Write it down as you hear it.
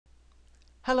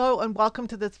Hello and welcome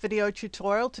to this video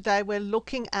tutorial. Today we're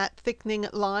looking at thickening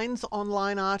lines on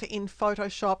line art in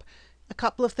Photoshop. A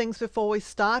couple of things before we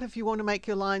start. If you want to make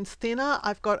your lines thinner,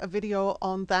 I've got a video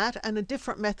on that and a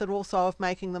different method also of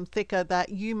making them thicker that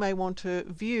you may want to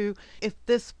view if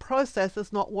this process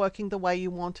is not working the way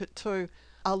you want it to.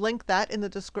 I'll link that in the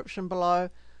description below.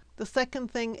 The second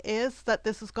thing is that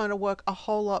this is going to work a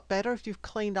whole lot better if you've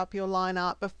cleaned up your line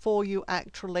art before you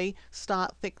actually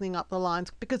start thickening up the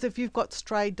lines, because if you've got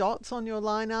stray dots on your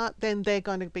line art, then they're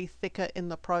going to be thicker in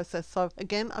the process. So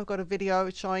again, I've got a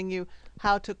video showing you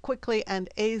how to quickly and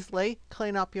easily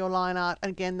clean up your line art.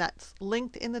 And again, that's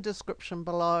linked in the description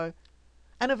below.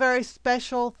 And a very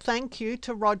special thank you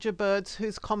to Roger Birds,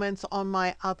 whose comments on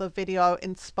my other video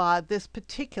inspired this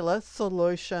particular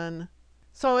solution.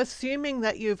 So assuming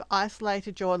that you've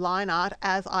isolated your line art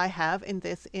as I have in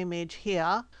this image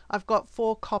here, I've got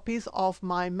 4 copies of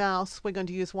my mouse. We're going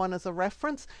to use one as a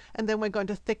reference, and then we're going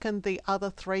to thicken the other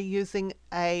 3 using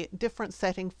a different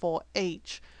setting for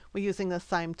each. We're using the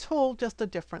same tool, just a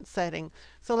different setting.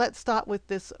 So let's start with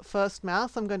this first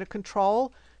mouse. I'm going to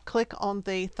control click on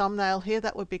the thumbnail here.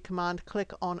 That would be command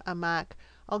click on a Mac.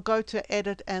 I'll go to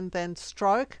edit and then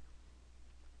stroke.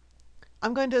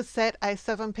 I'm going to set a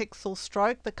 7 pixel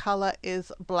stroke. The color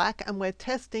is black and we're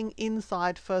testing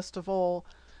inside first of all.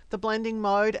 The blending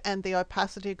mode and the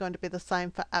opacity are going to be the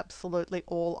same for absolutely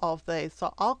all of these.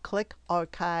 So I'll click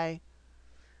OK.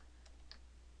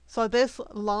 So this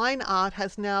line art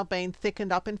has now been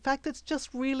thickened up. In fact, it's just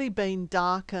really been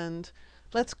darkened.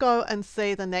 Let's go and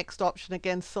see the next option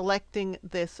again, selecting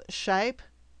this shape.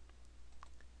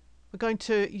 We're going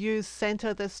to use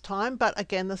center this time, but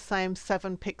again the same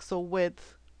 7 pixel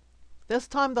width. This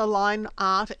time the line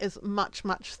art is much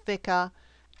thicker.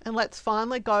 And let's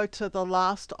finally go to the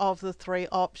last of the 3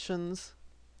 options.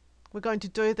 We're going to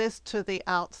do this to the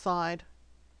outside.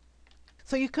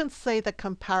 So you can see the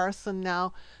comparison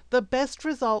now. The best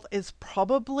result is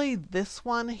probably this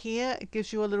one here. It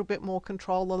gives you a little bit more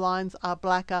control. The lines are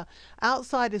blacker.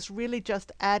 Outside is really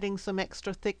just adding some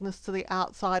extra thickness to the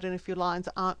outside, and if your lines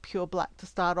aren't pure black to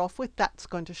start off with, that's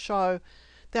going to show.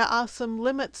 There are some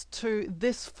limits to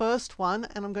this first one,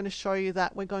 and I'm going to show you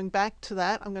that. We're going back to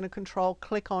that. I'm going to control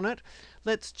click on it.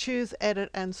 Let's choose edit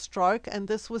and stroke, and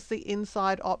this was the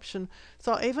inside option.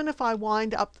 So even if I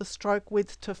wind up the stroke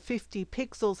width to 50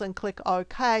 pixels and click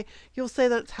OK, you'll see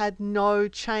that it's had no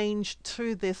change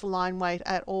to this line weight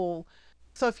at all.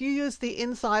 So if you use the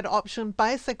inside option,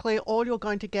 basically all you're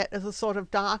going to get is a sort of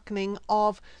darkening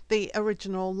of the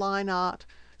original line art.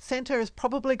 Center is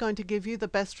probably going to give you the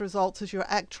best results as you're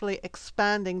actually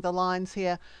expanding the lines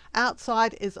here.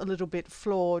 Outside is a little bit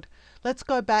flawed. Let's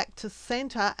go back to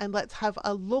center and let's have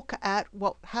a look at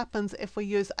what happens if we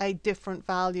use a different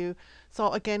value.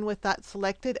 So again, with that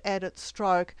selected, edit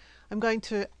stroke, I'm going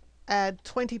to add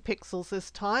 20 pixels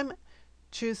this time.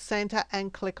 Choose center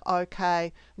and click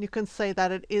OK. And you can see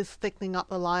that it is thickening up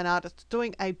the line art. It's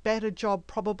doing a better job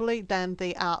probably than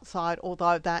the outside,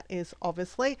 although that is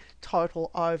obviously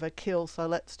total overkill. So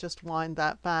let's just wind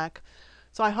that back.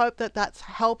 So I hope that that's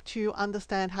helped you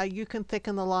understand how you can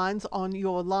thicken the lines on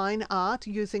your line art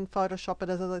using Photoshop. But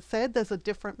as I said, there's a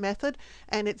different method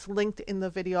and it's linked in the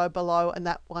video below, and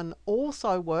that one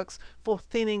also works for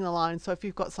thinning the lines. So if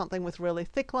you've got something with really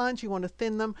thick lines, you want to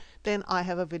thin them, then I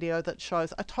have a video that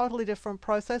shows a totally different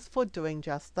process for doing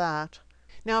just that.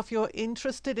 Now, if you're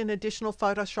interested in additional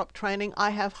Photoshop training,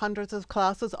 I have hundreds of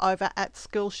classes over at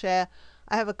Skillshare.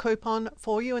 I have a coupon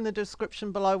for you in the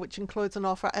description below, which includes an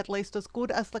offer at least as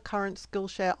good as the current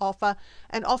Skillshare offer,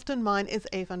 and often mine is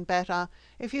even better.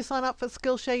 If you sign up for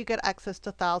Skillshare, you get access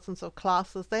to thousands of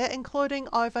classes there, including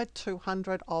over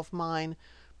 200 of mine.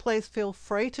 Please feel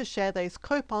free to share these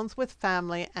coupons with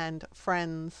family and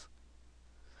friends.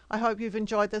 I hope you've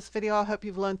enjoyed this video. I hope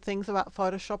you've learned things about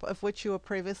Photoshop of which you were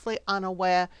previously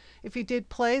unaware. If you did,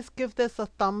 please give this a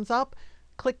thumbs up.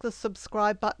 Click the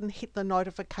subscribe button, hit the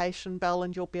notification bell,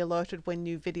 and you'll be alerted when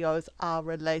new videos are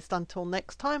released. Until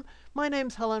next time, my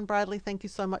name's Helen Bradley. Thank you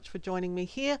so much for joining me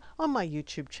here on my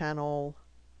YouTube channel.